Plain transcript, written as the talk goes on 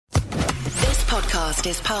podcast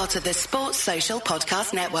is part of the Sports Social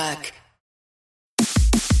Podcast Network.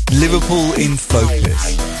 Liverpool in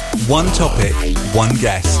focus. One topic, one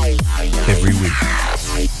guest, every week.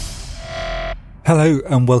 Hello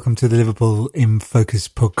and welcome to the Liverpool in Focus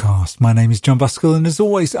podcast. My name is John Buskell and as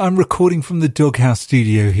always, I'm recording from the Doghouse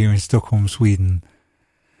studio here in Stockholm, Sweden.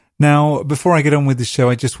 Now, before I get on with the show,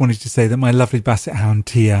 I just wanted to say that my lovely Basset Hound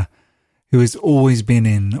Tia, who has always been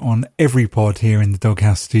in on every pod here in the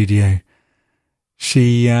Doghouse studio,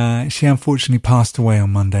 She unfortunately passed away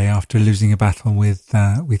on Monday after losing a battle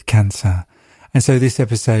with cancer. And so this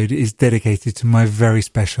episode is dedicated to my very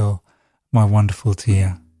special, my wonderful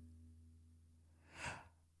Tia.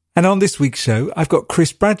 And on this week's show, I've got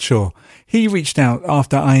Chris Bradshaw. He reached out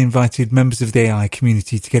after I invited members of the AI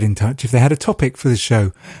community to get in touch if they had a topic for the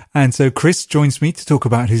show. And so Chris joins me to talk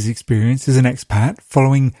about his experience as an expat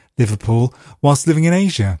following Liverpool whilst living in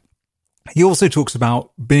Asia. He also talks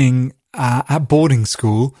about being at boarding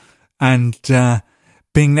school and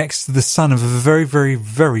being next to the son of a very, very,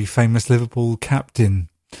 very famous Liverpool captain.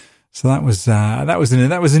 So that was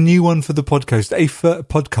a new one for the podcast,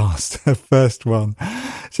 a first one.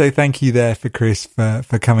 So thank you there for Chris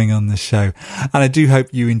for coming on the show, and I do hope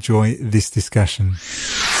you enjoy this discussion.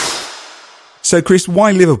 So Chris,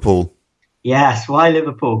 why Liverpool? Yes, why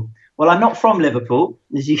Liverpool? Well, I'm not from Liverpool,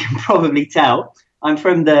 as you can probably tell. I'm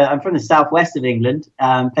from the southwest of England,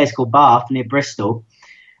 a place called Bath near Bristol.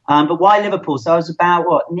 But why Liverpool? So I was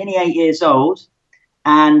about nearly 8 years old,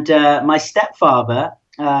 and my stepfather,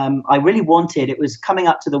 I really wanted. It was coming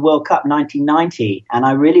up to the World Cup 1990, and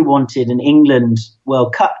I really wanted an England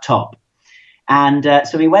World Cup top. And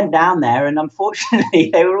so we went down there, and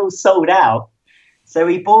unfortunately, they were all sold out. So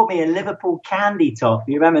he bought me a Liverpool candy top.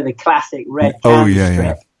 You remember the classic red candy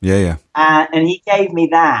strip? Yeah. And he gave me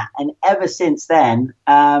that. And ever since then,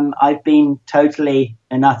 I've been totally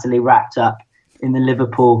and utterly wrapped up in the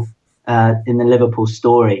Liverpool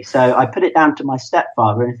story. So I put it down to my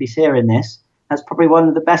stepfather. And if he's hearing this, that's probably one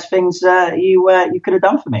of the best things you could have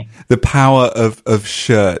done for me. The power of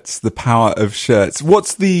shirts. The power of shirts.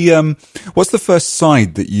 What's the first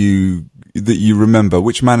side that you remember?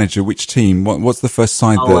 Which manager? Which team? What's the first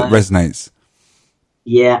side that resonates?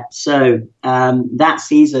 Yeah, so that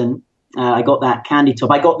season, I got that candy top.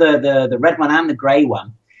 I got the red one and the grey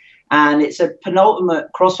one. And it's a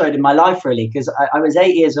penultimate crossroad in my life, really, because I was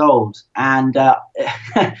 8 years old. And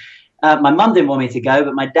my mum didn't want me to go,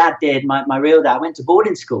 but my dad did, my real dad. I went to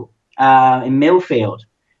boarding school in Millfield.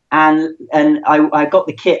 And I got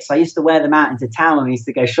the kits. I used to wear them out into town when we used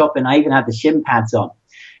to go shopping. I even had the shin pads on.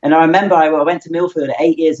 And I remember I went to Millfield at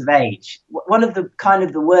 8 years of age. One of the kind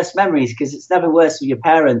of the worst memories, because it's never worse when your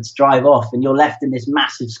parents drive off and you're left in this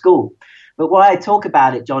massive school. But why I talk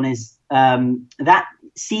about it, John, is that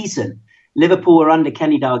season, Liverpool were under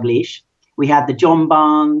Kenny Dalglish. We had the John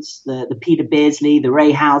Barnes, the Peter Beardsley, the Ray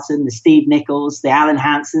Houghton, the Steve Nichols, the Alan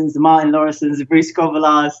Hansons, the Martin Laurisons, the Bruce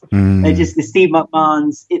Covillars, the Steve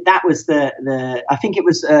McMahons. That was I think it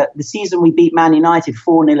was the season we beat Man United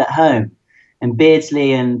 4-0 at home. And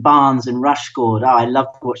Beardsley and Barnes and Rush scored. Oh, I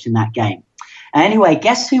loved watching that game. Anyway,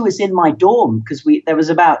 guess who was in my dorm? Because there was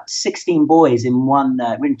about 16 boys in one.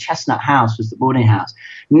 In Chestnut House was the boarding house.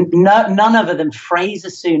 None other than Fraser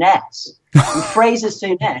Souness. And Fraser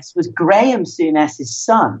Souness was Graham Souness's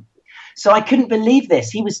son. So I couldn't believe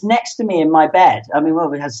this. He was next to me in my bed. I mean,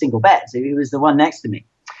 we had single beds. So he was the one next to me.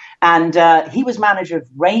 And he was manager of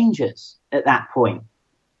Rangers at that point.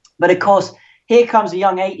 But of course, here comes a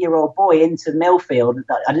young 8-year-old boy into Millfield.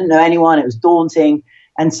 I didn't know anyone. It was daunting.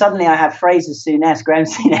 And suddenly I have Fraser Souness, Graham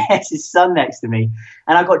Souness' son next to me.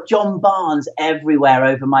 And I've got John Barnes everywhere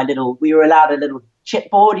over my we were allowed a little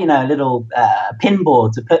chipboard, a little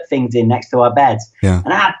pinboard to put things in next to our beds. Yeah.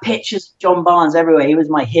 And I had pictures of John Barnes everywhere. He was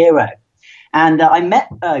my hero. And I met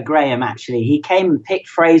Graham, actually. He came and picked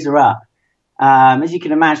Fraser up. As you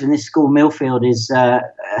can imagine, this school, Millfield, is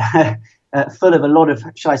full of a lot of,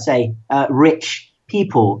 shall I say, rich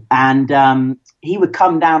people. And he would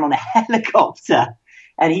come down on a helicopter,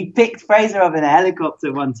 and he picked Fraser up in a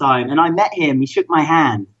helicopter one time. And I met him. He shook my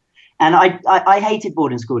hand. And I hated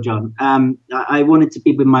boarding school, John. I wanted to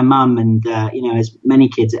be with my mum, and, as many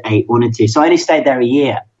kids at 8 wanted to. So I only stayed there a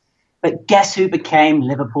year. But guess who became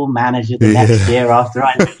Liverpool manager the next year after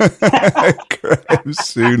I left? Graham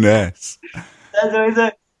Souness.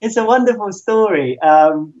 So it's a wonderful story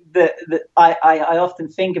that I often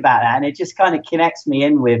think about that, and it just kind of connects me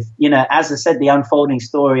in with, as I said, the unfolding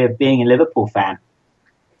story of being a Liverpool fan.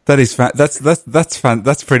 That is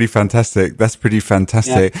that's pretty fantastic. That's pretty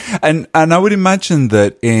fantastic. Yeah. And I would imagine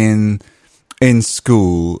that in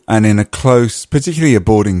school and in a close, particularly a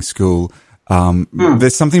boarding school,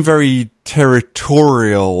 there's something very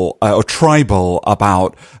territorial or tribal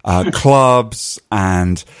about clubs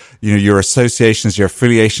and, you know, your associations, your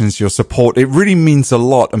affiliations, your support. It really means a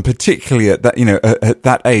lot, and particularly at that, you know, at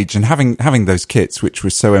that age, and having those kits, which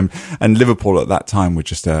was so, and Liverpool at that time were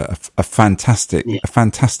just a fantastic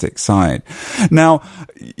side. Now,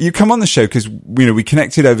 you come on the show because, you know, we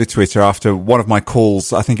connected over Twitter after one of my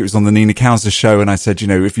calls. I think it was on the Nina Kauser show, and I said, you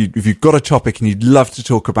know, if you've got a topic and you'd love to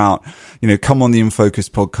talk about, you know, come on the In Focus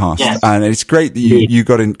podcast. Yes. And it's great that you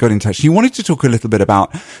got in touch. You wanted to talk a little bit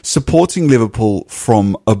about supporting Liverpool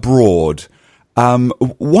from abroad.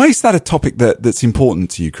 Why is that a topic that's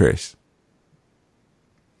important to you, Chris?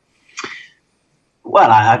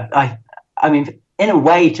 Well, I mean, in a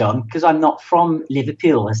way, John, because I'm not from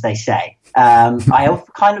Liverpool, as they say, I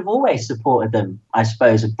kind of always supported them, I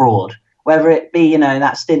suppose, abroad, whether it be, you know,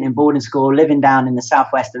 that stint in boarding school, living down in the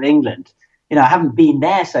southwest of England. You know, I haven't been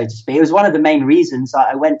there, so to speak. It was one of the main reasons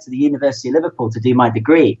I went to the University of Liverpool to do my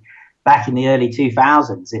degree back in the early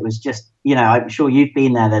 2000s. It was just, you know, I'm sure you've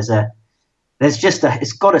been there.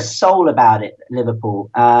 It's got a soul about it, Liverpool.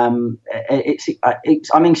 I'm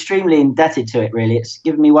extremely indebted to it, really. It's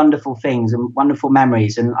given me wonderful things and wonderful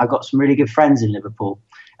memories, and I've got some really good friends in Liverpool,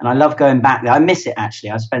 and I love going back there. I miss it, actually.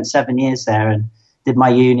 I spent 7 years there and did my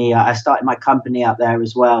uni. I started my company out there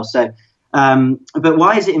as well. So, but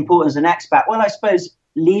why is it important as an expat? Well, I suppose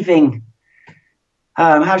leaving,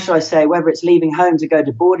 how should I say, whether it's leaving home to go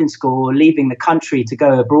to boarding school or leaving the country to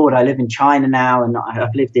go abroad. I live in China now, and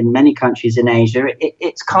I've lived in many countries in Asia.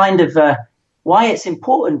 It's kind of why it's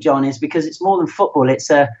important, John, is because it's more than football.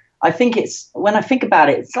 I think when I think about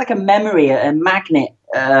it, it's like a memory, a magnet,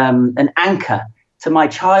 an anchor to my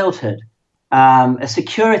childhood, a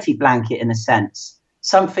security blanket in a sense,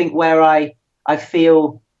 something where I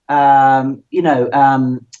feel,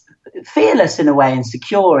 fearless in a way, and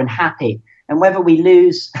secure and happy. And whether we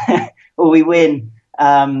lose or we win,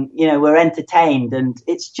 we're entertained. And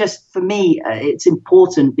it's just, for me, it's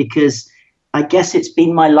important because I guess it's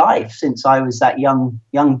been my life since I was that young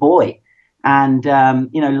boy. And,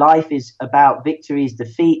 life is about victories,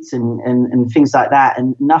 defeats, and things like that.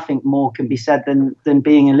 And nothing more can be said than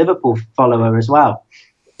being a Liverpool follower as well.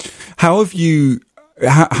 How have you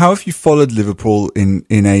followed Liverpool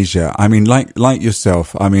in Asia? I mean, like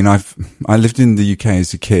yourself. I mean, I lived in the UK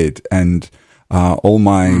as a kid, and all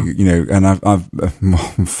my, and I've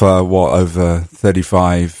for over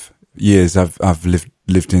 35 years, I've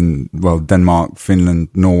lived in, Denmark, Finland,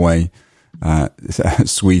 Norway,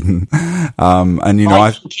 Sweden, and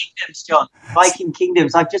Viking Kingdoms, John. Viking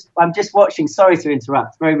Kingdoms. I'm just watching. Sorry to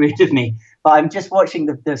interrupt. Very rude of me, but I'm just watching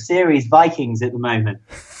the series Vikings at the moment,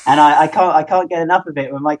 and I can't get enough of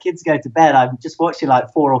it. When my kids go to bed, I'm just watching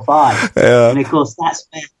like 4 or 5, and of course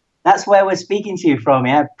that's where we're speaking to you from,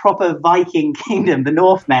 yeah? Proper Viking Kingdom, the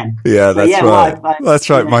Northmen. Yeah, that's right. That's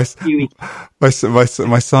right.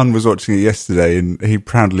 My son was watching it yesterday, and he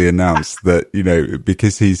proudly announced that,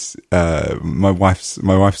 because he's my wife's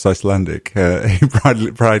Icelandic, he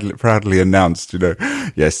proudly announced,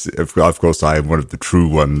 yes, of course I am one of the true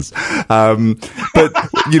ones. But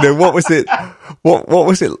what was it?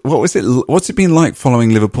 What's it been like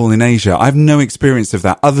following Liverpool in Asia? I have no experience of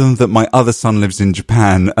that, other than that my other son lives in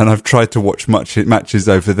Japan, and I've tried to watch matches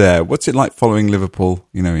over there. What's it like following Liverpool,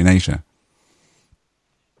 in Asia?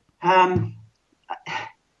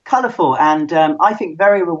 Colourful and I think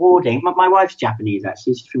very rewarding. My wife's Japanese,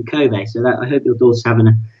 actually. She's from Kobe, so I hope your daughter's having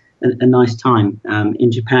a nice time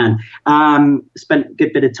in Japan. Spent a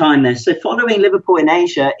good bit of time there. So following Liverpool in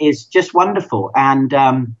Asia is just wonderful. And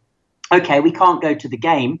okay, we can't go to the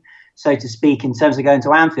game, so to speak, in terms of going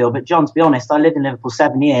to Anfield. But John, to be honest, I lived in Liverpool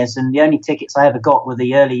 7 years, and the only tickets I ever got were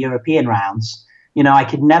the early European rounds. I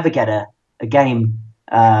could never get a game,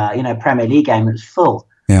 Premier League game that was full.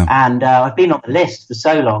 Yeah. And I've been on the list for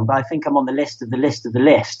so long, but I think I'm on the list of the list of the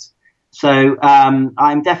list. So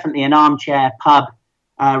I'm definitely an armchair pub,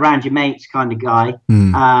 around your mates kind of guy.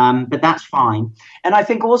 But that's fine. And I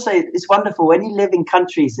think also it's wonderful when you live in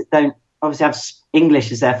countries that don't obviously have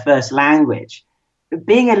English as their first language.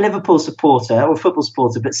 Being a Liverpool supporter or football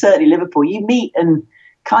supporter, but certainly Liverpool, you meet and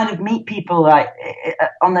kind of meet people like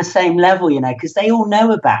on the same level, because they all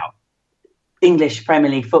know about English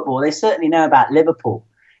Premier League football. They certainly know about Liverpool.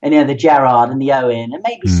 And, the Gerrard and the Owen, and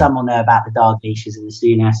maybe some will know about the Dalglishes and the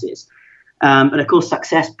Souness's. But, of course,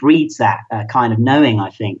 success breeds that kind of knowing, I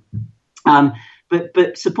think.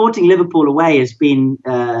 But supporting Liverpool away has been,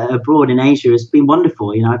 abroad in Asia, has been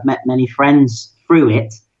wonderful. I've met many friends through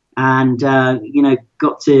it and,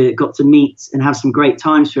 got to meet and have some great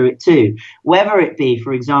times through it too. Whether it be,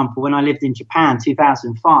 for example, when I lived in Japan,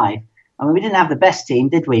 2005, I mean, we didn't have the best team,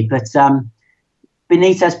 did we? But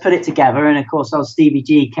Benitez put it together, and of course, old Stevie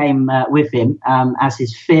G came with him as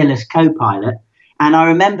his fearless co-pilot. And I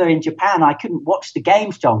remember in Japan, I couldn't watch the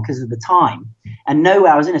games, John, because of the time. And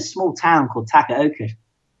nowhere, I was in a small town called Takaoka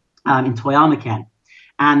in Toyama-ken.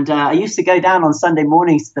 And I used to go down on Sunday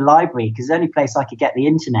mornings to the library because it's the only place I could get the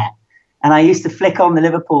internet. And I used to flick on the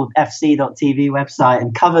Liverpool FC.tv website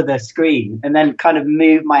and cover the screen and then kind of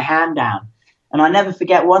move my hand down. And I never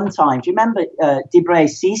forget one time. Do you remember Dibre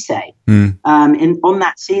Cisse? On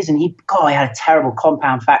that season, he had a terrible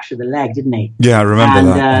compound fracture of the leg, didn't he? Yeah, I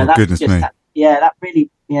remember that. Oh, goodness me.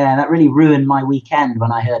 That really ruined my weekend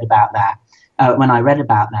when I heard about that, when I read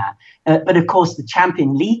about that. But of course, the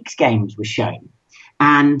Champions League games were shown.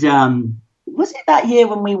 And was it that year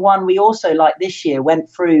when we won? We also, like this year, went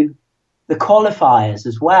through the qualifiers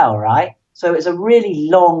as well, right? So it's a really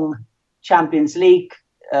long Champions League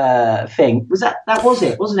thing. Was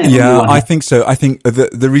it, wasn't it? Yeah, I think so. I think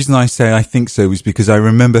the reason I say I think so is because I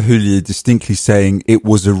remember Julia distinctly saying it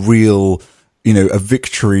was a real, a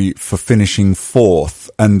victory for finishing fourth,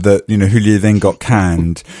 and that, Julia then got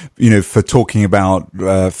canned, for talking about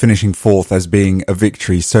finishing fourth as being a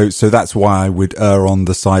victory. So that's why I would err on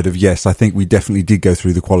the side of yes, I think we definitely did go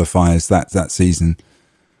through the qualifiers that season.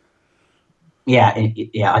 Yeah,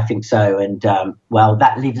 I think so. And,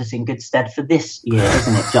 that leaves us in good stead for this year,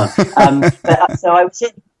 doesn't it, John? So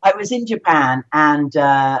I was in Japan, and,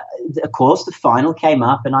 of course, the final came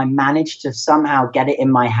up, and I managed to somehow get it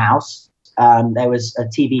in my house. There was a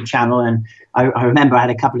TV channel, and I remember I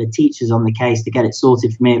had a couple of teachers on the case to get it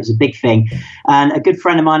sorted for me. It was a big thing. And a good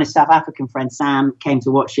friend of mine, a South African friend, Sam, came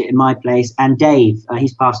to watch it in my place. And Dave,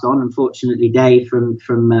 he's passed on, unfortunately, Dave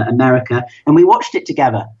from America. And we watched it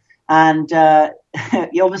together. And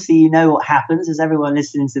obviously, you know what happens, as everyone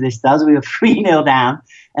listening to this does. We were 3-0 down.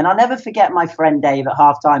 And I'll never forget my friend Dave at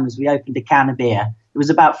halftime as we opened a can of beer. It was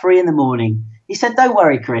about 3 a.m. He said, "Don't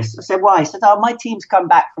worry, Chris." I said, "Why?" He said, my team's come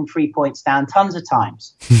back from 3 points down tons of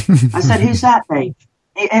times. I said, "Who's that, Dave?"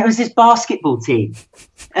 It was his basketball team.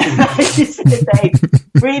 And I just said, "Dave,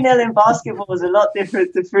 3-0 in basketball was a lot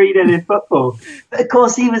different to 3-0 in football." But of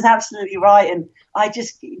course, he was absolutely right. And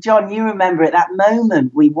John, you remember at that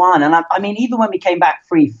moment we won. And I mean, even when we came back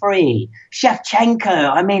 3-3,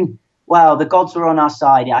 Shevchenko, the gods were on our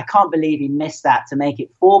side. I can't believe he missed that to make it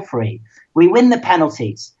 4-3. We win the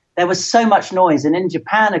penalties. There was so much noise. And in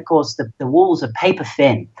Japan, of course, the walls are paper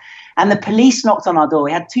thin. And the police knocked on our door.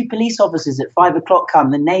 We had 2 police officers at 5 o'clock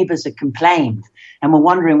come. The neighbours had complained and were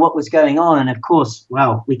wondering what was going on. And of course,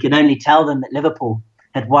 we could only tell them that Liverpool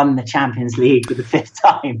had won the Champions League for the 5th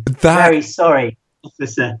time. Very sorry,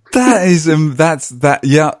 officer. That is,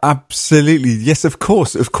 yeah, absolutely. Yes, of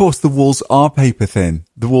course, the walls are paper thin.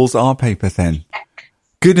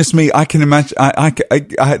 Goodness me, I can imagine. I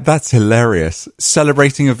that's hilarious.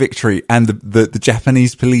 Celebrating a victory, and the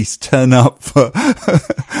Japanese police turn up for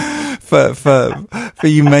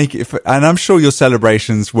you make it. And I'm sure your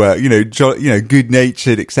celebrations were, good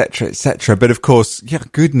natured, etc., etc. But of course, yeah,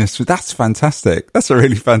 goodness, that's fantastic. That's a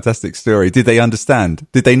really fantastic story. Did they understand?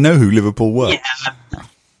 Did they know who Liverpool were?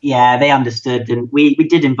 Yeah, they understood, and we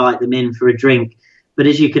did invite them in for a drink. But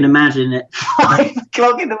as you can imagine, at 5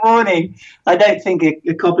 o'clock in the morning, I don't think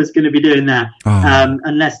a copper's going to be doing that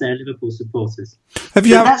unless they're Liverpool supporters.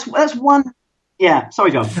 That's one. Yeah,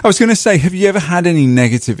 sorry, John. I was going to say, have you ever had any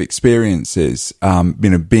negative experiences,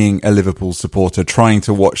 being a Liverpool supporter, trying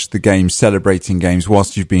to watch the games, celebrating games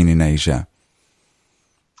whilst you've been in Asia?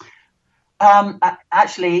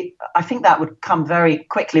 Actually, I think that would come very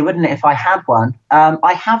quickly, wouldn't it, if I had one?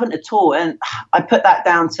 I haven't at all. And I put that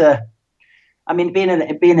down to,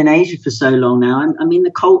 being in Asia for so long now,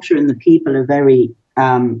 the culture and the people are very,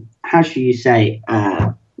 how should you say,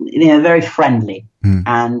 very friendly.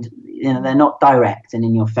 And, they're not direct and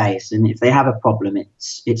in your face. And if they have a problem,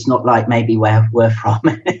 it's not like maybe where we're from.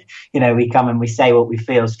 We come and we say what we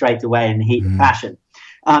feel straight away in the heat of passion.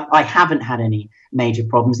 I haven't had any major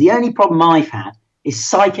problems. The only problem I've had is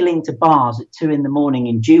cycling to bars at 2 a.m.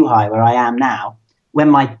 in Zhuhai, where I am now, when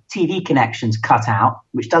my TV connection's cut out,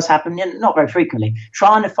 which does happen not very frequently,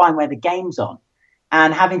 trying to find where the game's on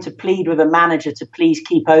and having to plead with a manager to please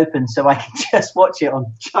keep open so I can just watch it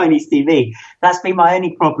on Chinese TV. That's been my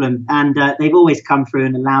only problem. And they've always come through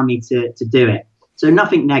and allow me to do it. So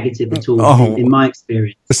nothing negative at all in my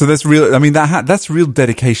experience. So that's real. That's real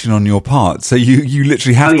dedication on your part. So you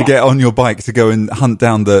literally have to get on your bike to go and hunt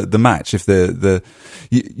down the match. If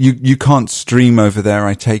you can't stream over there,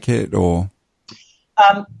 I take it, or?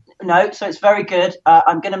 No, so it's very good.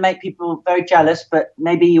 I'm going to make people very jealous, but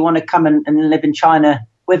maybe you want to come and live in China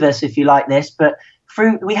with us if you like this. But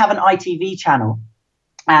we have an ITV channel,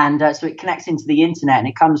 And so it connects into the internet, and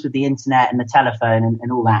it comes with the internet and the telephone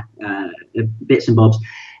and all that bits and bobs.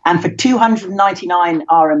 And for 299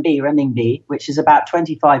 RMB, which is about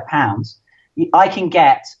 £25, I can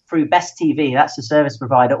get through Best TV, that's the service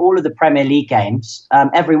provider, all of the Premier League games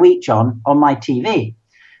every week, John, on my TV.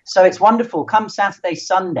 So it's wonderful. Come Saturday,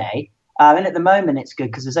 Sunday, and at the moment it's good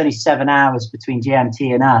because there's only 7 hours between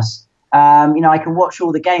GMT and us. I can watch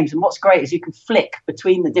all the games. And what's great is you can flick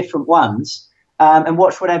between the different ones and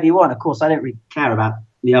watch whatever you want. Of course, I don't really care about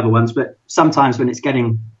the other ones, but sometimes when it's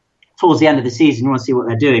getting towards the end of the season, you want to see what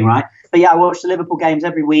they're doing, right? But yeah, I watch the Liverpool games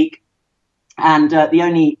every week. And the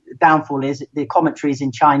only downfall is the commentary is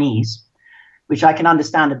in Chinese, which I can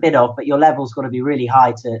understand a bit of, but your level's got to be really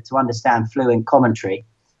high to understand fluent commentary.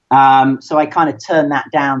 So I kind of turn that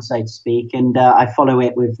down, so to speak, and I follow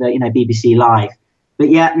it with, BBC Live. But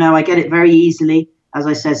yeah, no, I get it very easily. As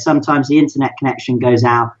I said, sometimes the internet connection goes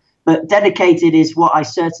out. But dedicated is what I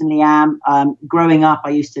certainly am. Growing up, I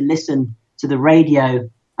used to listen to the radio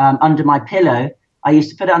under my pillow. I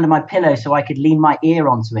used to put it under my pillow so I could lean my ear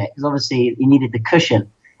onto it because obviously you needed the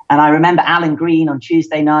cushion. And I remember Alan Green on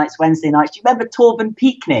Tuesday nights, Wednesday nights. Do you remember Torben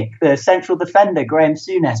Picknick, the central defender Graham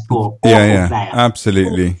Souness bought? Yeah, player.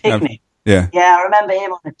 Absolutely. Yeah, I remember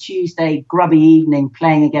him on a Tuesday grubby evening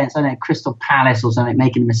playing against, I don't know, Crystal Palace or something,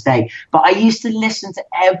 making a mistake. But I used to listen to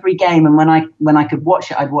every game, and when I could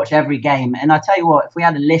watch it, I'd watch every game. And I tell you what, if we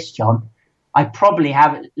had a list, John, I probably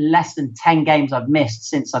have less than 10 games I've missed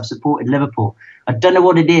since I've supported Liverpool. I don't know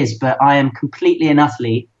what it is, but I am completely and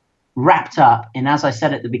utterly wrapped up in, as I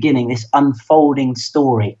said at the beginning, this unfolding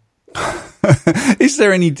story. Is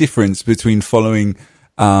there any difference between following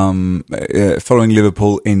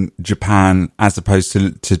Liverpool in Japan as opposed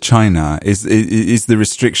to China? Is the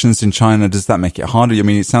restrictions in China, does that make it harder? I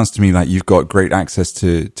mean, it sounds to me like you've got great access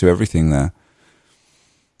to everything there.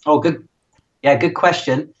 Oh, good. Yeah, good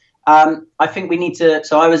question. I think we need to.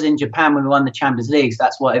 So I was in Japan when we won the Champions League. So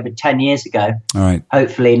that's over 10 years ago. All right.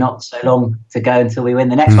 Hopefully not so long to go until we win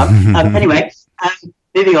the next one. Anyway,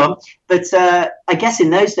 moving on. But I guess in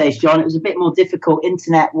those days, John, it was a bit more difficult.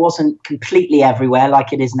 Internet wasn't completely everywhere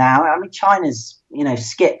like it is now. I mean, China's,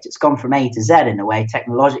 skipped. It's gone from A to Z in a way,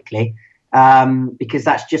 technologically, because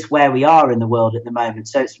that's just where we are in the world at the moment.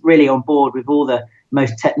 So it's really on board with all the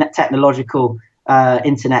most technological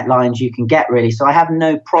internet lines you can get, really. So I have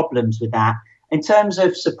no problems with that. In terms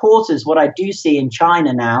of supporters, what I do see in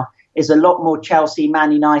China now is a lot more Chelsea,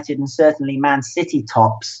 Man United, and certainly Man City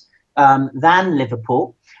tops than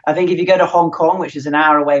Liverpool. I think if you go to Hong Kong, which is an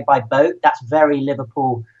hour away by boat, that's very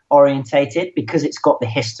Liverpool orientated because it's got the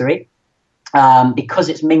history, because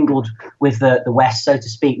it's mingled with the West, so to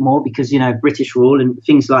speak, more because, British rule and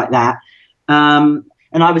things like that.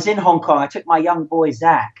 And I was in Hong Kong. I took my young boy,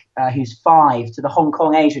 Zach, who's 5, to the Hong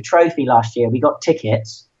Kong Asia Trophy last year. We got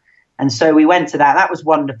tickets. And so we went to that. That was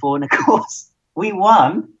wonderful. And, of course, we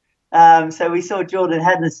won. So we saw Jordan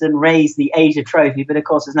Henderson raise the Asia Trophy. But, of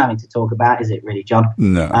course, there's nothing to talk about, is it really, John?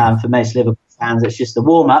 No. For most Liverpool fans, it's just a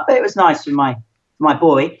warm-up. But it was nice for my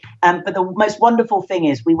boy. But the most wonderful thing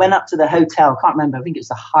is we went up to the hotel. I can't remember. I think it was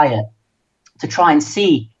the Hyatt, to try and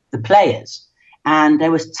see the players. And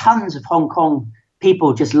there was tons of Hong Kong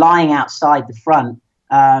people just lying outside the front,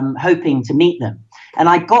 hoping to meet them. And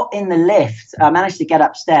I got in the lift. I managed to get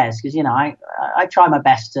upstairs because, I try my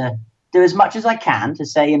best to do as much as I can to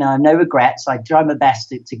say, no regrets. I try my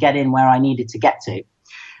best to get in where I needed to get to.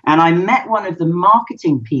 And I met one of the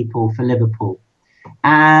marketing people for Liverpool.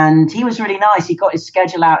 And he was really nice. He got his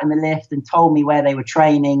schedule out in the lift and told me where they were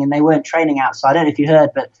training. And they weren't training outside. I don't know if you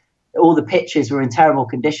heard, but all the pitches were in terrible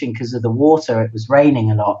condition because of the water. It was raining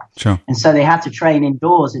a lot. Sure. And so they had to train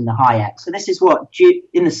indoors in the Hyatt. So this is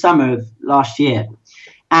in the summer of last year.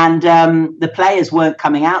 And the players weren't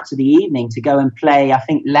coming out to the evening to go and play, I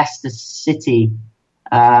think, Leicester City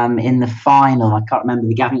in the final. I can't remember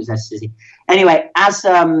the game. I think it was Leicester City. Anyway,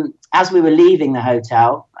 as we were leaving the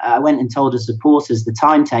hotel, I went and told the supporters the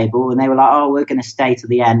timetable. And they were like, oh, we're going to stay to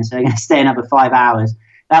the end. So we're going to stay another 5 hours.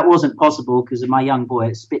 That wasn't possible because of my young boy.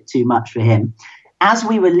 It's a bit too much for him. As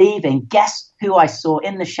we were leaving, guess who I saw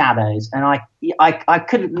in the shadows? And I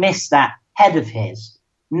couldn't miss that head of his.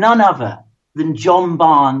 None other than John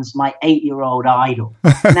Barnes, my 8-year-old idol.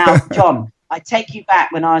 Now, John, I take you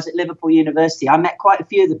back when I was at Liverpool University. I met quite a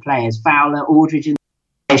few of the players, Fowler, Aldridge in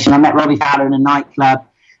the station. I met Robbie Fowler in a nightclub.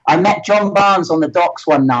 I met John Barnes on the docks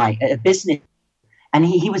one night at a business. And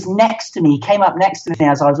he was next to me. He came up next to me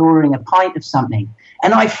as I was ordering a pint of something.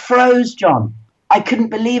 And I froze, John. I couldn't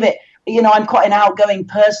believe it. I'm quite an outgoing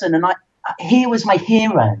person. And he was my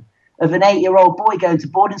hero of an 8-year-old boy going to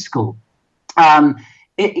boarding school.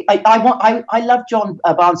 I love John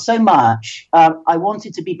Barnes so much. I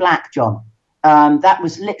wanted to be Black John. That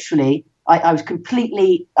was literally,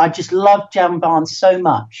 I just loved John Barnes so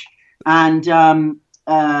much. And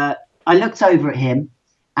I looked over at him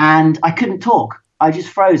and I couldn't talk. I just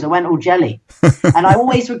froze. I went all jelly. And I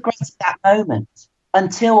always regretted that moment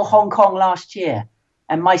until Hong Kong last year.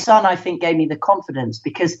 And my son, I think, gave me the confidence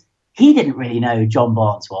because he didn't really know who John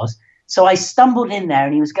Barnes was. So I stumbled in there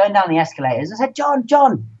and he was going down the escalators. I said,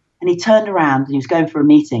 John. And he turned around and he was going for a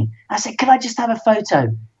meeting. I said, can I just have a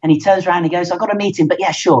photo? And he turns around and he goes, I've got a meeting, but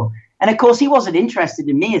yeah, sure. And of course, he wasn't interested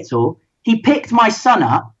in me at all. He picked my son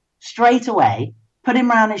up straight away, put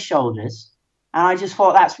him around his shoulders. And I just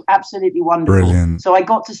thought that's absolutely wonderful. Brilliant. So I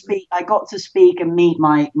got to speak and meet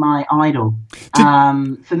my idol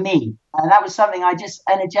for me. And that was something I just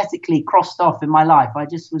energetically crossed off in my life. I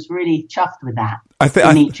just was really chuffed with that.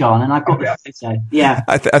 To meet John, and I've got to say so. Yeah.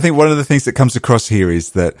 I think one of the things that comes across here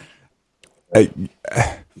is that I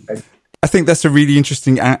think that's a really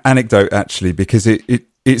interesting anecdote, actually, because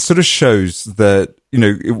it sort of shows that, you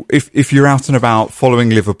know, if you're out and about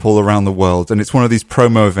following Liverpool around the world, and it's one of these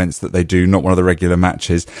promo events that they do, not one of the regular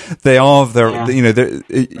matches,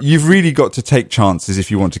 you've really got to take chances if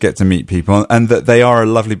you want to get to meet people, and that they are a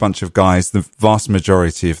lovely bunch of guys, the vast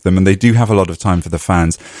majority of them, and they do have a lot of time for the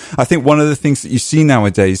fans. I think one of the things that you see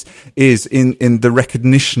nowadays is in the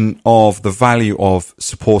recognition of the value of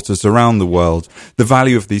supporters around the world, the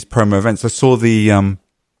value of these promo events. I saw the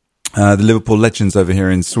Liverpool Legends over here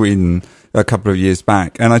in Sweden a couple of years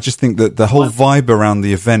back, and I just think that the whole vibe around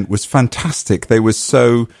the event was fantastic. They were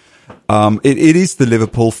so it is the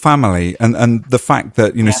Liverpool family, and the fact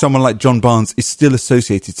that, you know, someone like John Barnes is still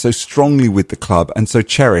associated so strongly with the club and so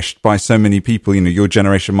cherished by so many people, you know, your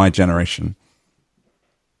generation, my generation.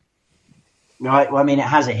 Right. Well, I mean, it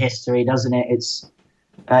has a history, doesn't it?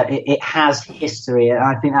 It has history, and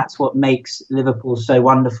I think that's what makes Liverpool so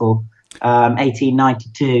wonderful.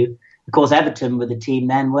 1892. Of course, Everton were the team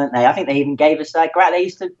then, weren't they? I think they even gave us that grant. They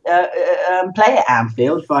used to play at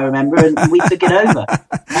Anfield, if I remember, and we took it over.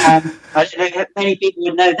 I don't know if many people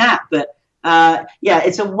would know that, but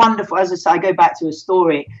it's a wonderful, as I say, I go back to a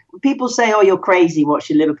story. People say, oh, you're crazy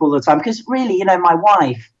watching Liverpool all the time. Because really, you know, my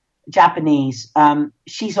wife, Japanese,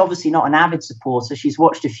 she's obviously not an avid supporter. She's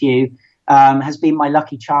watched a few. Has been my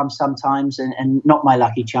lucky charm sometimes and not my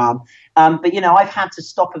lucky charm. But, you know, I've had to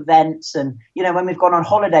stop events. And, you know, when we've gone on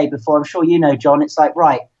holiday before, I'm sure you know, John, it's like,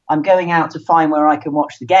 right, I'm going out to find where I can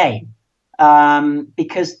watch the game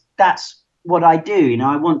because that's what I do. You know,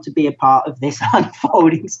 I want to be a part of this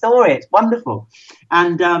unfolding story. It's wonderful.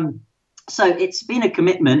 And so it's been a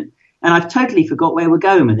commitment. And I've totally forgot where we're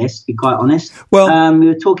going with this, to be quite honest. Well, we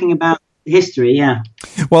were talking about history, yeah.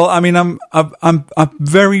 Well, I mean, I'm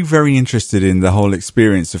very, very interested in the whole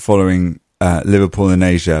experience of following Liverpool in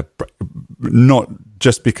Asia, not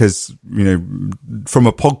just because, you know, from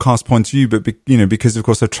a podcast point of view, but you know, because of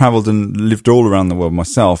course I've travelled and lived all around the world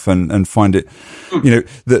myself, and find it, you know,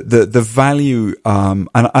 the value, and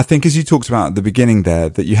I think, as you talked about at the beginning there,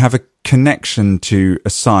 that you have a connection to a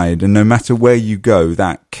side, and no matter where you go,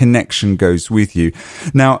 that connection goes with you.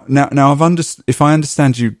 Now, if I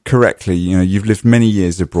understand you correctly, you know, you've lived many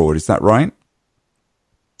years abroad. Is that right?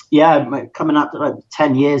 Yeah, coming up to like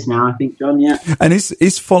 10 years now, I think, John. Yeah. And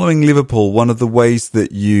is following Liverpool one of the ways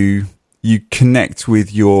that you connect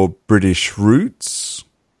with your British roots?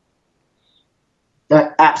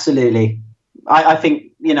 Absolutely. I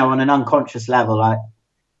think, you know, on an unconscious level,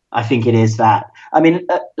 I think it is that. I mean,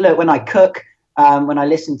 look, when I cook, when I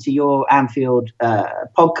listen to your Anfield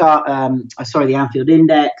podcast, the Anfield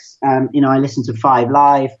Index, you know, I listen to 5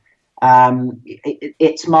 Live.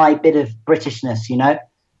 It's my bit of Britishness, you know,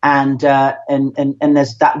 and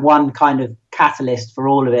there's that one kind of catalyst for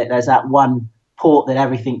all of it. There's that one port that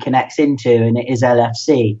everything connects into, and it is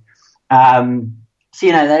LFC. So,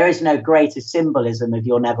 you know, there is no greater symbolism of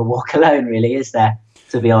 "You'll Never Walk Alone," really, is there?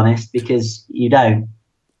 To be honest, because you don't.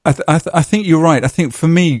 I think you're right. I think for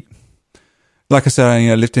me, like I said,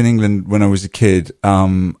 I lived in England when I was a kid,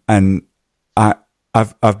 and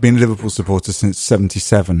I've been a Liverpool supporter since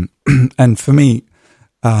 '77, and for me,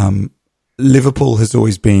 Liverpool has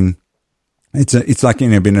always been. It's like, you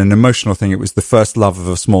know, been an emotional thing. It was the first love of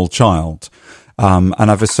a small child, and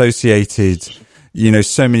I've associated, you know,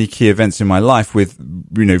 so many key events in my life with,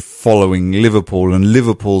 you know, following Liverpool and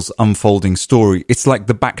Liverpool's unfolding story. It's like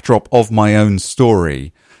the backdrop of my own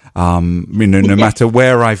story. You know, no matter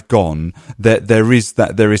where I've gone, there is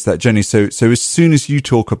that journey. So as soon as you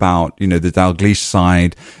talk about, you know, the Dalglish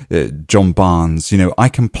side, John Barnes, you know, I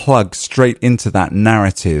can plug straight into that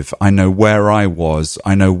narrative. I know where I was.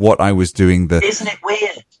 I know what I was doing. Isn't it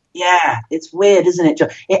weird? Yeah, it's weird, isn't it, John?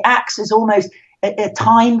 It acts as almost a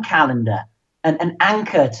time calendar, an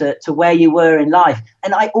anchor to where you were in life.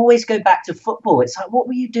 And I always go back to football. It's like, what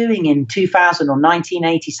were you doing in 2000 or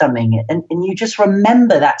 1980 something? And you just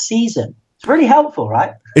remember that season. It's really helpful,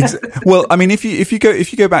 right? Well, I mean, if you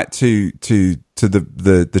go back to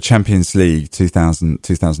the Champions League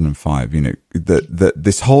 2005, you know,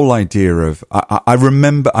 this whole idea of, I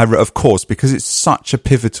remember, of course, because it's such a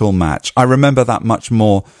pivotal match, I remember that much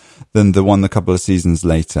more than the one a couple of seasons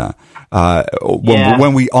later,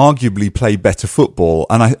 when we arguably played better football.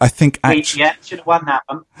 And I think actually, should have won that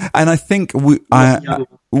one. And I think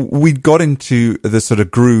we'd got into the sort of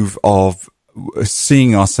groove of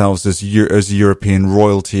seeing ourselves as European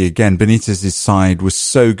royalty again. Benitez's side was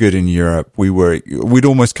so good in Europe. We'd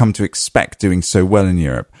almost come to expect doing so well in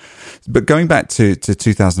Europe. But going back to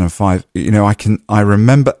 2005, you know, I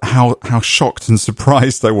remember how shocked and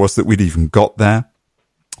surprised I was that we'd even got there.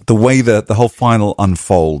 The way that the whole final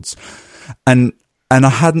unfolds. And I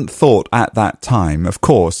hadn't thought at that time, of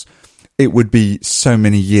course, it would be so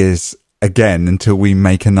many years again until we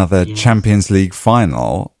make another Champions League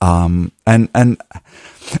final. And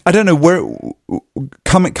I don't know where,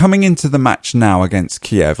 coming into the match now against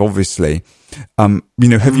Kiev, obviously, you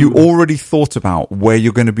know, have you already thought about where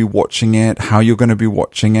you're going to be watching it, how you're going to be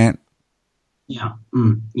watching it? Yeah.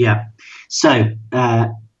 Yeah. So,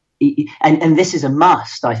 and this is a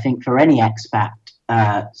must, I think, for any expat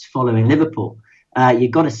following Liverpool.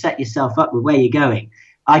 You've got to set yourself up with where you're going.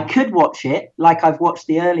 I could watch it like I've watched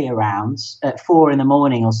the earlier rounds at 4 a.m.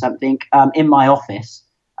 or something in my office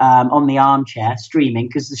on the armchair streaming,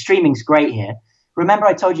 because the streaming's great here. Remember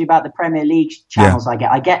I told you about the Premier League channels I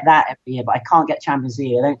get? I get that every year, but I can't get Champions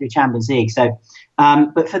League. I don't do Champions League. So,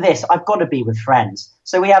 but for this, I've got to be with friends.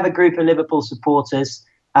 So we have a group of Liverpool supporters.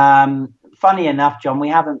 Funny enough, John, we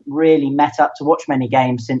haven't really met up to watch many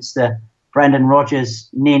games since the Brendan Rodgers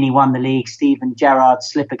nearly won the league, Steven Gerrard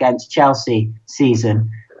slip against Chelsea season.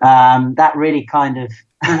 That really kind of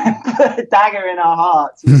put a dagger in our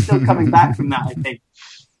hearts. We're still coming back from that, I think.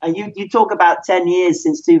 You talk about 10 years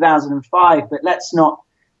since 2005, but let's not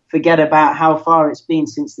forget about how far it's been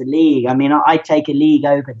since the league. I mean, I take a league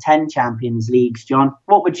over 10 Champions Leagues, John.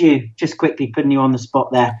 What would you, just quickly putting you on the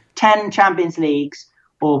spot there, 10 Champions Leagues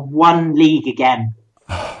or one league again?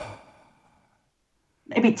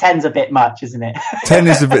 Maybe 10's a bit much, isn't it? 10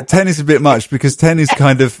 is a bit much, because 10 is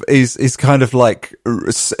kind of like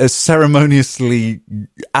ceremoniously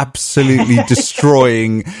absolutely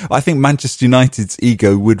destroying. I think Manchester United's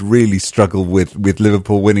ego would really struggle with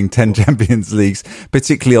Liverpool winning 10 Champions Leagues,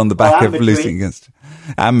 particularly on the back of losing against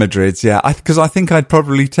and Madrid's. Yeah. Because I think I'd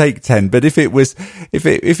probably take 10, but if it was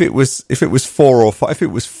 4 or 5, if it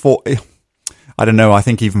was 4, I don't know. I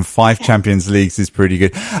think even 5 Champions Leagues is pretty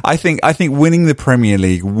good. I think winning the Premier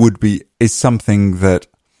League is something that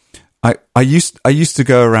I used to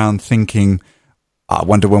go around thinking, I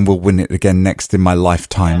wonder when we'll win it again next in my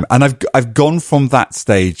lifetime. And I've gone from that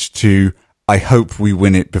stage to, I hope we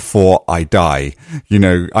win it before I die. You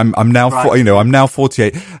know, I'm now, I'm now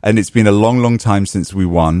 48, and it's been a long time since we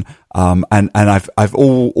won. And I've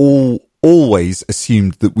always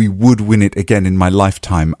assumed that we would win it again in my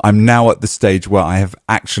lifetime. I'm now at the stage where I have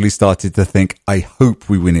actually started to think, I hope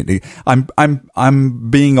we win it. I'm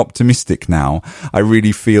being optimistic now. I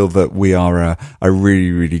really feel that we are a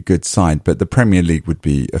really, really good side, but the Premier League would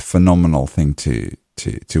be a phenomenal thing to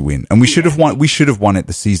win. And we should have won it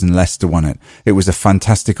the season Leicester won it. It was a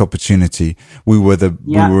fantastic opportunity. We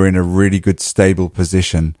were in a really good, stable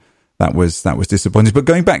position. That was disappointing. But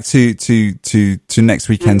going back to next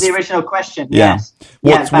weekend's, the original question, yes.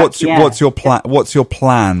 What's your plan? Yeah. What's your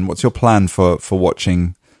plan for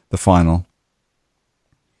watching the final?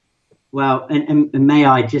 Well, and may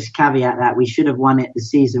I just caveat that we should have won it the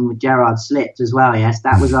season with Gerrard slipped as well. Yes,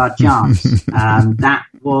 that was our chance. That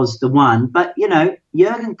was the one. But you know,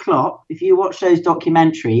 Jurgen Klopp, if you watch those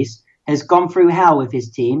documentaries, has gone through hell with his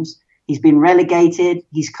teams. He's been relegated.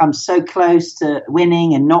 He's come so close to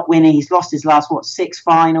winning and not winning. He's lost his last, 6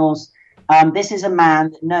 finals. This is a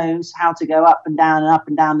man that knows how to go up and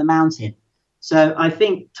down the mountain. So I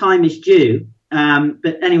think time is due.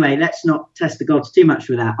 But anyway, let's not test the gods too much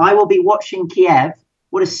with that. I will be watching Kiev.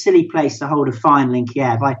 What a silly place to hold a final in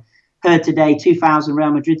Kiev. I heard today 2,000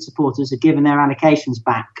 Real Madrid supporters have given their allocations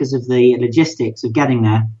back because of the logistics of getting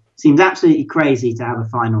there. Seems absolutely crazy to have a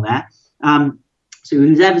final there. So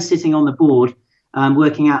who's ever sitting on the board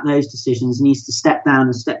working out those decisions needs to step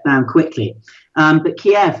down quickly. But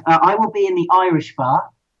Kiev, I will be in the Irish bar.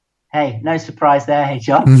 Hey, no surprise there, hey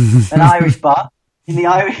John. An Irish bar in the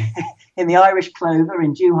Irish Clover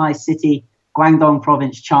in Zhuhai City, Guangdong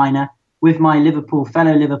Province, China. with my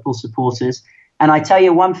fellow Liverpool supporters. And I tell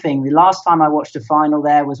you one thing, the last time I watched a final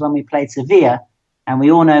there was when we played Sevilla, and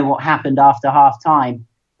we all know what happened after half time.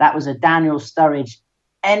 That was a Daniel Sturridge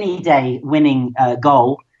any day winning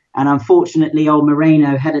goal. And unfortunately, old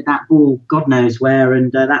Moreno headed that ball God knows where,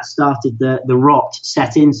 and that started the rot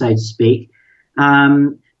set in, so to speak.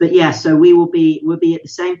 But yeah, so we'll be at the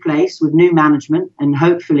same place with new management, and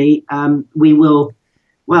hopefully we will,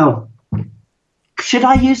 well, should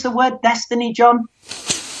I use the word destiny, John?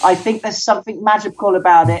 I think there's something magical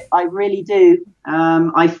about it. I really do.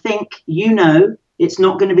 I think, it's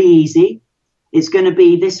not going to be easy. It's going to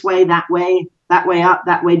be this way, that way up,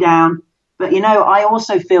 that way down. But, I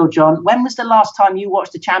also feel, John, when was the last time you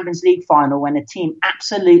watched a Champions League final when a team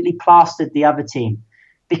absolutely plastered the other team?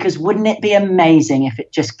 Because wouldn't it be amazing if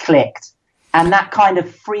it just clicked? And that kind of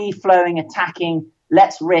free-flowing, attacking,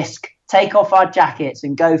 let's risk, take off our jackets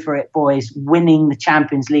and go for it, boys, winning the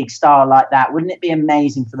Champions League style like that. Wouldn't it be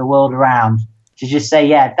amazing for the world around to just say,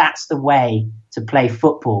 yeah, that's the way to play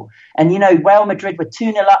football? And, Real Madrid were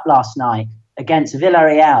 2-0 up last night against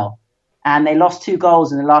Villarreal, and they lost 2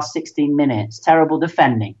 goals in the last 16 minutes. Terrible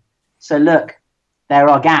defending. So, look, there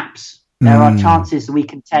are gaps. There are chances that we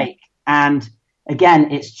can take. And,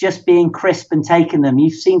 again, it's just being crisp and taking them.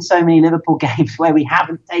 You've seen so many Liverpool games where we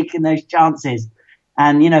haven't taken those chances.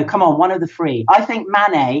 And, come on, one of the 3. I think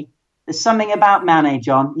Mane, there's something about Mane,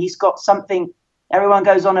 John. He's got something. Everyone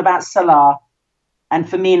goes on about Salah and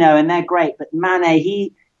Firmino, and they're great. But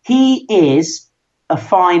Mane, he is a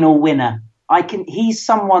final winner. He's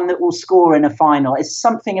someone that will score in a final. It's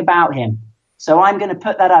something about him. So I'm going to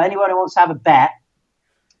put that up. Anyone who wants to have a bet,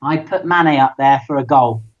 I'd put Mane up there for a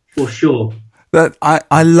goal, for sure. But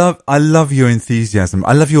I love your enthusiasm.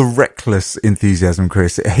 I love your reckless enthusiasm,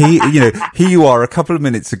 Chris. Here you are. A couple of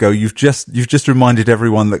minutes ago, you've just reminded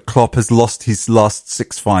everyone that Klopp has lost his last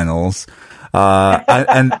 6 finals.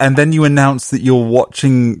 And then you announce that you're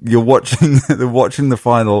watching the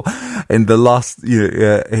final in the last,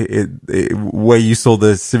 where you saw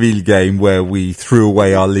the Seville game where we threw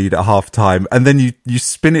away our lead at half time. And then you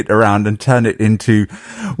spin it around and turn it into,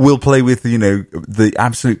 we'll play with, the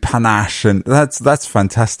absolute panache. And that's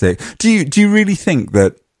fantastic. Do you really think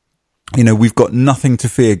that, we've got nothing to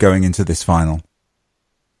fear going into this final?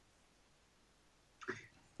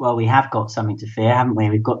 Well, we have got something to fear, haven't we?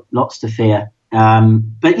 We've got lots to fear. But,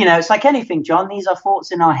 it's like anything, John. These are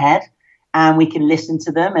thoughts in our head, and we can listen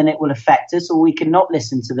to them and it will affect us, or we can not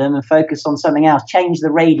listen to them and focus on something else. Change the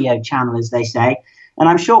radio channel, as they say. And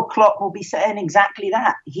I'm sure Klopp will be saying exactly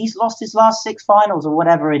that. He's lost his last 6 finals or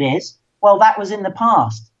whatever it is. Well, that was in the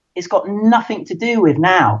past. It's got nothing to do with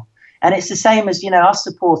now. And it's the same as, us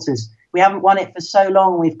supporters. We haven't won it for so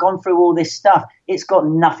long. We've gone through all this stuff. It's got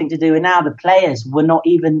nothing to do with now. The players were not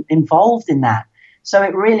even involved in that. So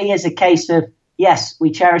it really is a case of, yes,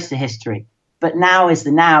 we cherish the history, but now is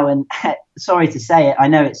the now. And sorry to say it, I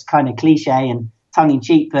know it's kind of cliche and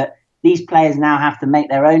tongue-in-cheek, but these players now have to make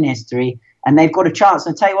their own history, and they've got a chance.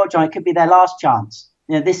 And I'll tell you what, John, it could be their last chance.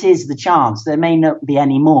 This is the chance. There may not be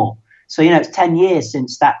any more. So, it's 10 years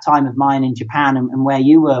since that time of mine in Japan and where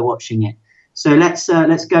you were watching it. So let's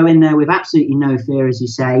go in there with absolutely no fear, as you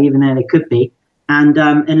say, even though there could be, and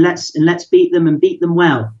let's beat them and beat them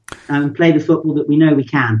well, and play the football that we know we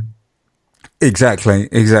can. Exactly.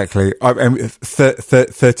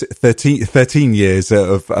 13 years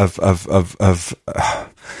of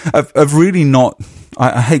really not.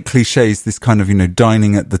 I hate cliches, this kind of,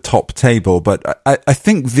 dining at the top table, but I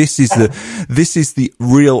think this is the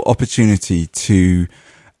real opportunity to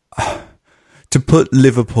put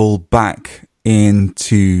Liverpool back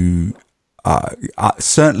into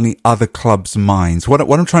certainly other clubs' minds. What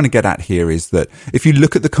I'm trying to get at here is that if you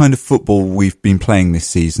look at the kind of football we've been playing this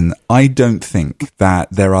season, I don't think that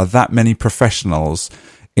there are that many professionals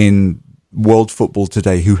in world football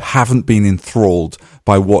today who haven't been enthralled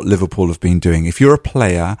by what Liverpool have been doing. If you're a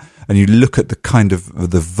player and you look at the kind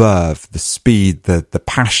of the verve, the speed, the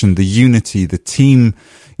passion, the unity, the team,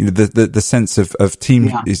 the sense of team,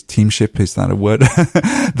 is teamship, is that a word?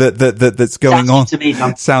 that's going on. To me,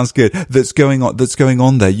 sounds good. That's going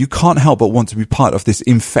on there. You can't help but want to be part of this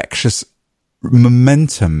infectious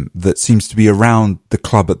momentum that seems to be around the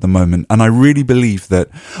club at the moment. And I really believe that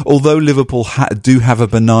although Liverpool do have a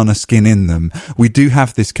banana skin in them, we do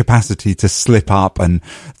have this capacity to slip up and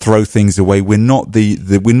throw things away. We're not the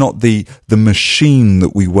machine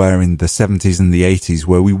that we were in the 70s and the 80s,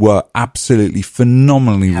 where we were absolutely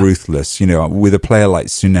phenomenally ruthless, with a player like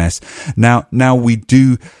Souness. Now we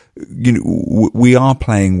do, we are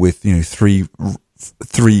playing with, three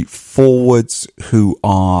forwards who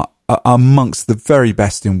are amongst the very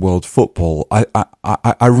best in world football.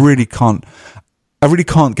 I really can't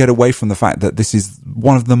get away from the fact that this is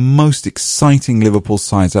one of the most exciting Liverpool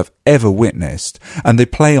sides I've ever witnessed. And they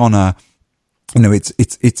play on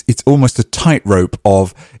it's almost a tightrope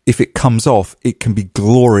of, if it comes off, it can be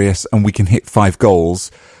glorious and we can hit 5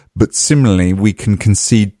 goals. But similarly, we can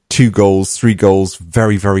concede 2 goals, 3 goals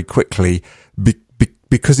very, very quickly,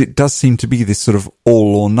 because it does seem to be this sort of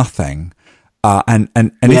all or nothing.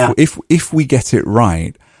 If we get it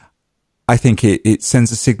right, I think it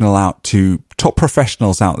sends a signal out to top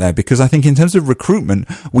professionals out there, because I think in terms of recruitment,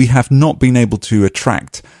 we have not been able to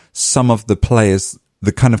attract some of the players,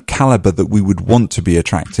 the kind of caliber that we would want to be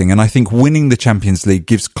attracting. And I think winning the Champions League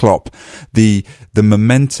gives Klopp the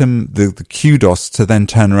momentum, the kudos to then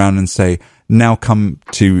turn around and say, now come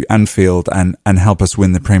to Anfield and help us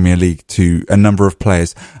win the Premier League, to a number of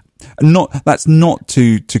players. That's not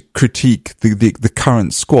to critique the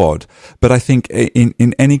current squad, but I think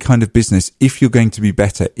in any kind of business, if you're going to be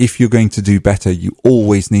better, if you're going to do better, you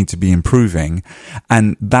always need to be improving.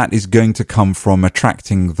 And that is going to come from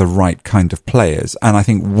attracting the right kind of players. And I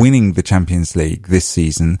think winning the Champions League this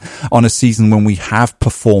season, on a season when we have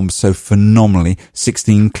performed so phenomenally,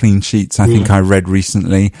 16 clean sheets, I think I read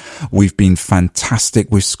recently, we've been fantastic.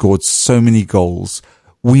 We've scored so many goals.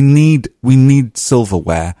 We need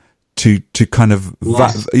silverware to kind of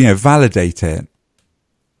validate it.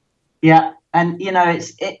 Yeah, and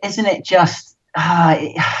isn't it just?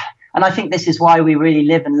 And I think this is why we really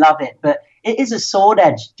live and love it. But it is a sword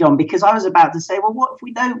edge, John, because I was about to say, well, what if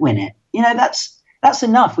we don't win it? That's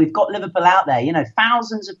enough. We've got Liverpool out there.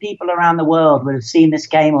 Thousands of people around the world would have seen this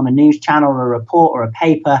game on a news channel or a report or a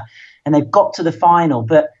paper, and they've got to the final.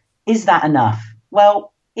 But is that enough?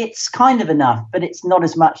 Well, it's kind of enough, but it's not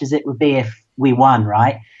as much as it would be if we won,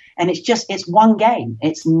 right? And it's one game.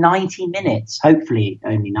 It's 90 minutes, hopefully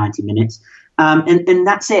only 90 minutes. And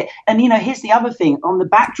that's it. And, here's the other thing. On the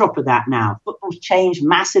backdrop of that now, football's changed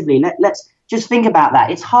massively. Let's just think about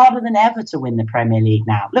that. It's harder than ever to win the Premier League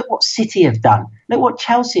now. Look what City have done. Look what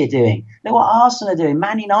Chelsea are doing. Look what Arsenal are doing.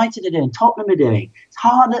 Man United are doing. Tottenham are doing. It's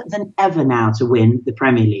harder than ever now to win the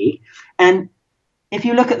Premier League. And if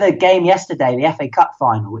you look at the game yesterday, the FA Cup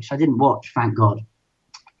final, which I didn't watch, thank God,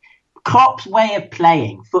 Klopp's way of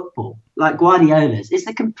playing football, like Guardiola's, is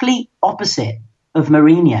the complete opposite of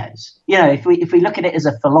Mourinho's. If we look at it as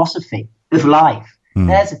a philosophy of life,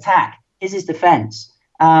 there's attack, here's his defence.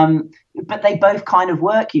 But they both kind of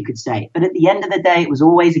work, you could say. But at the end of the day, it was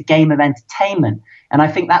always a game of entertainment. And I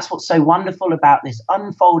think that's what's so wonderful about this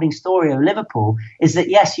unfolding story of Liverpool, is that,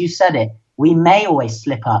 yes, you said it, we may always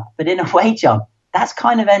slip up. But in a way, John, that's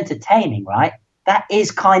kind of entertaining, right? That is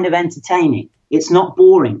kind of entertaining. It's not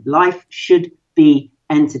boring. Life should be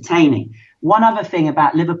entertaining. One other thing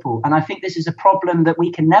about Liverpool, and I think this is a problem that we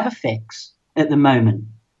can never fix at the moment,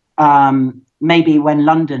 maybe when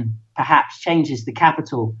London perhaps changes the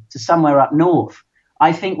capital to somewhere up north,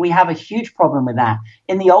 I think we have a huge problem with that.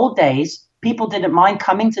 In the old days, people didn't mind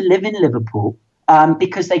coming to live in Liverpool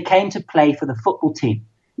because they came to play for the football team.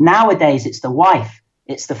 Nowadays, it's the wife,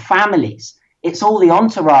 it's the families, it's all the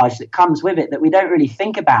entourage that comes with it that we don't really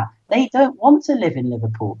think about. They don't want to live in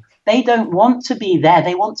Liverpool. They don't want to be there.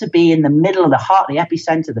 They want to be in the middle of the heart, the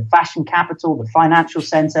epicenter, the fashion capital, the financial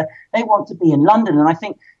center. They want to be in London. And I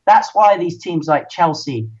think that's why these teams like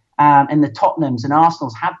Chelsea and the Tottenhams and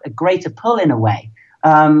Arsenals have a greater pull in a way.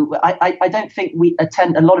 I don't think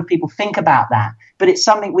a lot of people think about that, but it's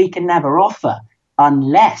something we can never offer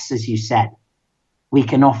unless, as you said, we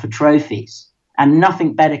can offer trophies. And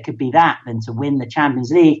nothing better could be that than to win the Champions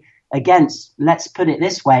League against, let's put it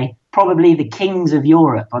this way, probably the kings of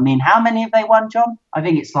Europe. I mean, how many have they won, John? I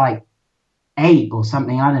think it's like 8 or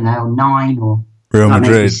something. I don't know, 9 or Real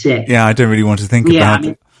Madrid. Yeah, I don't really want to think about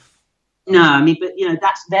it. But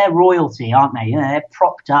that's their royalty, aren't they? They're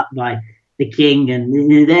propped up by the king,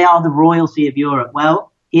 and they are the royalty of Europe.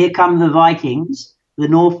 Well, here come the Vikings, the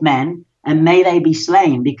Northmen, and may they be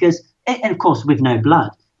slain, because, and of course, with no blood.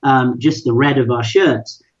 Just the red of our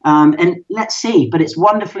shirts. And let's see, but it's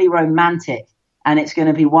wonderfully romantic and it's going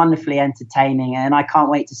to be wonderfully entertaining. And I can't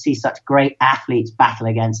wait to see such great athletes battle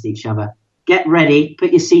against each other. Get ready, put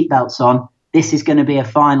your seatbelts on. This is going to be a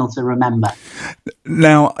final to remember.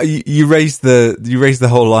 Now, you raised the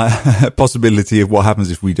whole possibility of what happens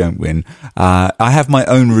if we don't win. I have my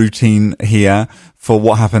own routine here for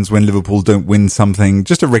what happens when Liverpool don't win something,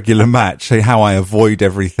 just a regular match, how I avoid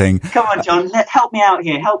everything. Come on, John, help me out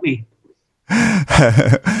here. Help me.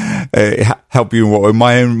 help you in what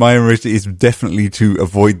my own risk is definitely to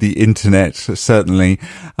avoid the internet, certainly,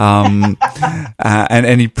 and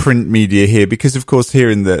any print media here, because of course here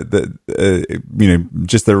in the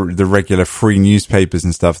just the regular free newspapers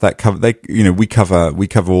and stuff that we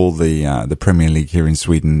cover all the Premier League here in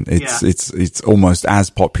Sweden. It's almost as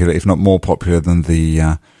popular, if not more popular, than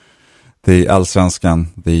the Allsvenskan,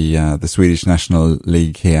 the Swedish National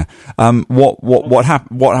League here. What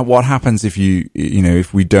happens if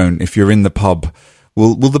if you're in the pub?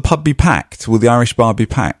 Will the pub be packed? Will the Irish bar be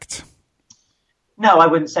packed? No, I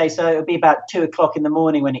wouldn't say so. It'll be about 2:00 in the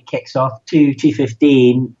morning when it kicks off,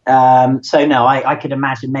 2:15. So no, I could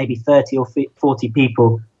imagine maybe 30 or 40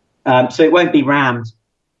 people. So it won't be rammed.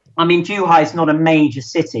 I mean, Zhuhai is not a major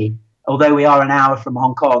city, although we are an hour from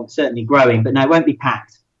Hong Kong, certainly growing, but no, it won't be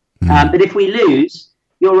packed. But if we lose,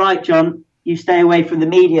 you're right, John, you stay away from the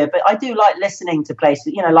media. But I do like listening to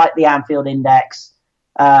places, like the Anfield Index,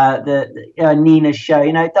 the Nina's show.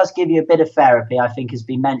 It does give you a bit of therapy, I think, has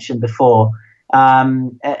been mentioned before.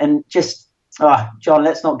 And just, John,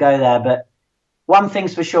 let's not go there. But one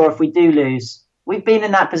thing's for sure, if we do lose, we've been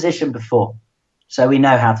in that position before. So we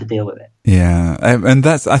know how to deal with it. Yeah. And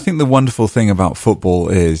I think the wonderful thing about football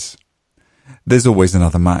is there's always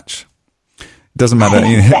another match. Doesn't matter,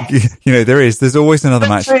 there's always another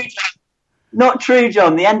match. Not true,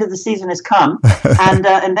 John. The end of the season has come, and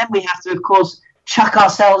then we have to, of course, chuck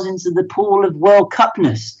ourselves into the pool of World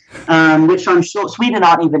Cupness, which I'm sure Sweden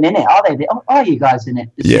aren't even in it, are they? Are you guys in it?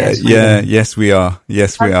 Yes, we are.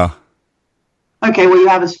 Yes, we are. Okay, well, you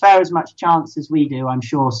have as much chance as we do, I'm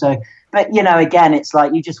sure. So, but again, it's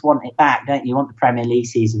like you just want it back, don't you? You want the Premier League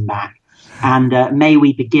season back. And may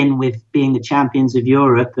we begin with being the champions of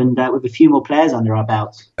Europe, and with a few more players under our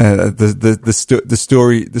belts. The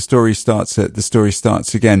story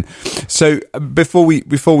starts again. So before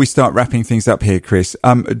we start wrapping things up here, Chris,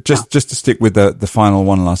 just to stick with the final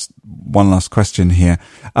one last question here.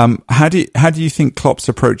 How do you think Klopp's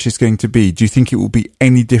approach is going to be? Do you think it will be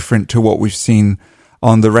any different to what we've seen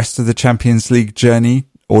on the rest of the Champions League journey,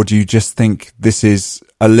 or do you just think this is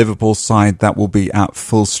a Liverpool side that will be at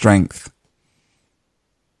full strength?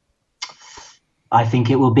 I think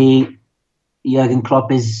it will be Jurgen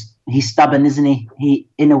Klopp he's stubborn, isn't he? He,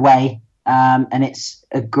 in a way, and it's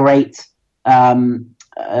a great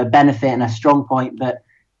benefit and a strong point. But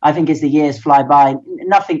I think as the years fly by,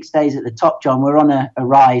 nothing stays at the top, John. We're on a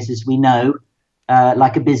rise, as we know,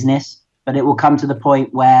 like a business, but it will come to the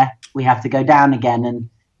point where we have to go down again. And,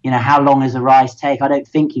 how long does a rise take? I don't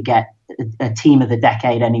think you get a team of the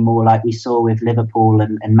decade anymore like we saw with Liverpool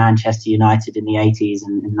and Manchester United in the 80s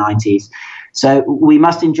and 90s. So we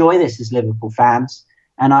must enjoy this as Liverpool fans.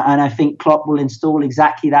 And I think Klopp will install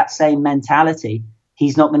exactly that same mentality.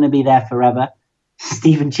 He's not going to be there forever.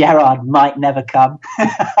 Steven Gerrard might never come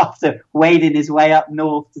after wading his way up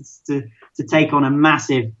north to take on a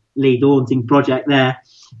massively daunting project there.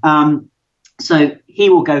 So he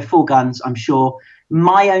will go full guns, I'm sure.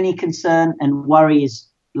 My only concern and worry is,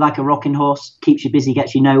 like a rocking horse, keeps you busy,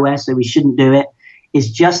 gets you nowhere, so we shouldn't do it, is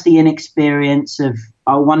just the inexperience of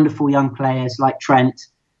our wonderful young players like Trent,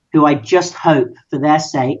 who I just hope, for their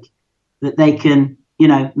sake, that they can,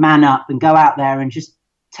 man up and go out there and just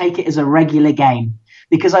take it as a regular game.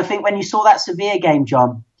 Because I think when you saw that Sevilla game,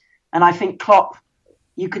 John, and I think Klopp,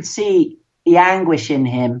 you could see the anguish in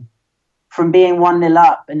him from being 1-0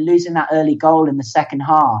 up and losing that early goal in the second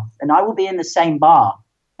half. And I will be in the same bar.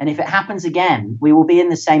 And if it happens again, we will be in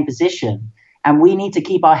the same position. And we need to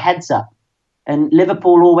keep our heads up. And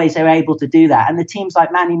Liverpool always are able to do that. And the teams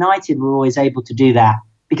like Man United were always able to do that.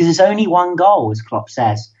 Because it's only one goal, as Klopp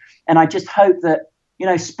says. And I just hope that,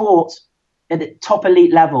 sport at the top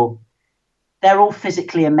elite level, they're all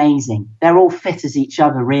physically amazing. They're all fit as each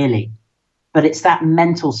other, really. But it's that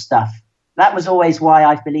mental stuff. That was always why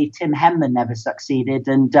I believe Tim Henman never succeeded.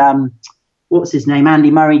 And what's his name? Andy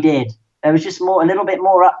Murray did. There was just a little bit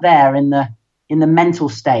more up there in the mental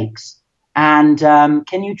stakes. And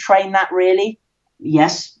can you train that really?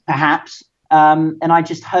 Yes, perhaps. And I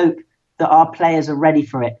just hope that our players are ready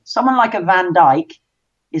for it. Someone like a Van Dijk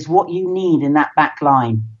is what you need in that back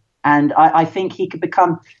line. And I think he could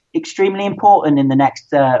become extremely important in the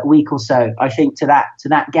next week or so, I think, to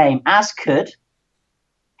that game, as could,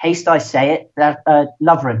 haste I say it,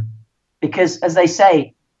 Lovren. Because, as they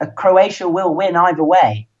say, Croatia will win either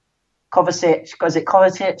way. Kovacic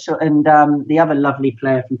and the other lovely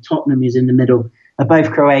player from Tottenham who's in the middle are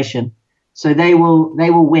both Croatian. So they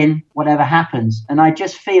will win whatever happens. And I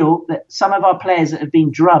just feel that some of our players that have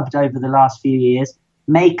been drubbed over the last few years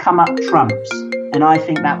may come up trumps. And I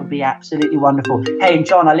think that would be absolutely wonderful. Hey, and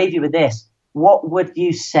John, I'll leave you with this. What would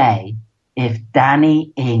you say if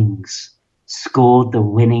Danny Ings scored the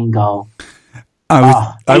winning goal.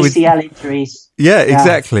 ACL injuries. Yeah,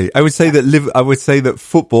 exactly. I would say that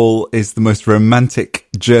football is the most romantic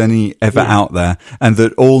journey ever out there, and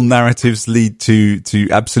that all narratives lead to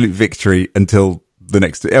absolute victory until the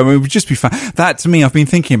next. I mean, it would just be fun. That, to me, I've been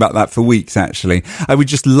thinking about that for weeks. Actually, I would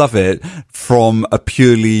just love it from a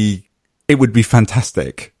purely. It would be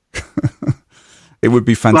fantastic. It would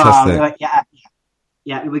be fantastic. Well, yeah.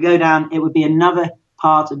 It would go down. It would be another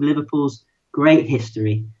part of Liverpool's great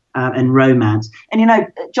history. And romance. And, you know,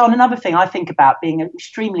 John, another thing I think about being an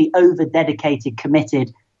extremely over-dedicated,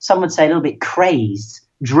 committed, some would say a little bit crazed,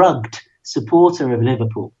 drugged supporter of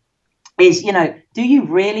Liverpool is, you know, do you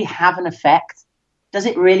really have an effect? Does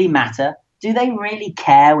it really matter? Do they really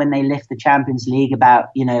care when they lift the Champions League about,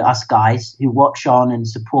 you know, us guys who watch on and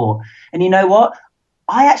support? And you know what?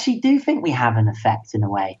 I actually do think we have an effect in a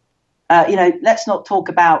way. You know, let's not talk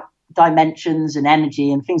about dimensions and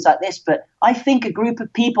energy and things like this, but I think a group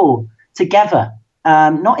of people together,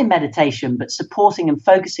 not in meditation, but supporting and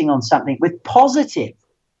focusing on something with positive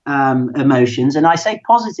emotions. And I say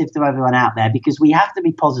positive to everyone out there because we have to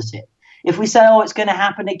be positive. If we say, oh, it's going to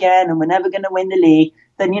happen again and we're never going to win the league,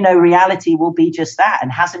 then, you know, reality will be just that. And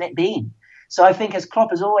hasn't it been? So I think, as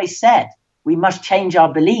Klopp has always said, we must change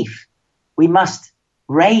our belief. We must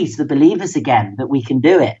raise the believers again that we can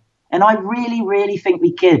do it. And I really, really think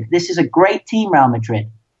we could. This is a great team, Real Madrid,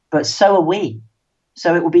 but so are we.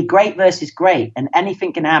 So it will be great versus great, and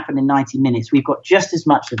anything can happen in 90 minutes. We've got just as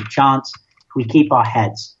much of a chance if we keep our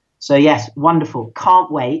heads. So yes, wonderful. Can't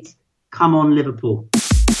wait. Come on, Liverpool.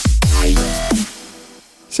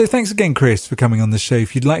 So thanks again, Chris, for coming on the show.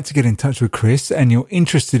 If you'd like to get in touch with Chris and you're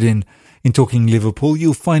interested in talking Liverpool,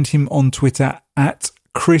 you'll find him on Twitter at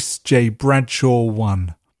Chris J.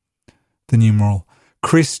 Bradshaw1. The numeral.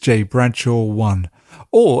 Chris J. Bradshaw 1.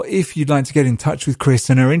 Or if you'd like to get in touch with Chris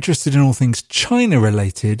and are interested in all things China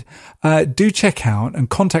related, do check out and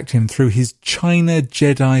contact him through his China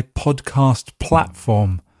Jedi podcast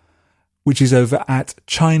platform, which is over at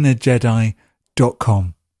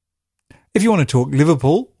chinajedi.com. If you want to talk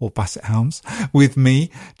Liverpool or Basset Hounds with me,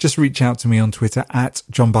 just reach out to me on Twitter at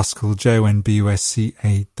John Buscall,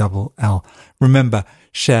 JONBUSCALL. Remember,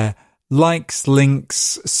 share likes,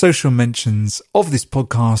 links, social mentions of this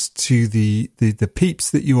podcast to the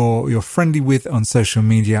peeps that you're friendly with on social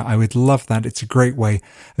media. I would love that. It's a great way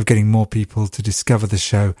of getting more people to discover the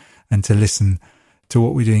show and to listen to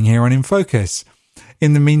what we're doing here on In Focus.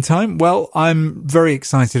 In the meantime, well, I'm very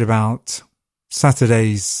excited about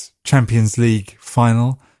Saturday's Champions League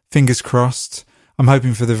final. Fingers crossed. I'm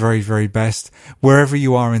hoping for the very, very best. Wherever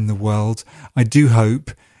you are in the world, I do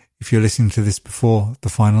hope, if you're listening to this before the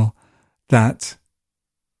final, that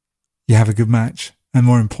you have a good match, and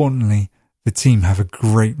more importantly, the team have a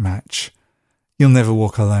great match. You'll never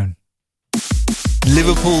walk alone.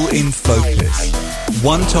 Liverpool in Focus.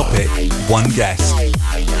 One topic, one guest,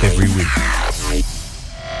 every week.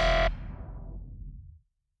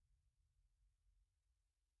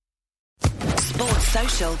 Sports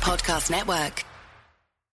Social Podcast Network.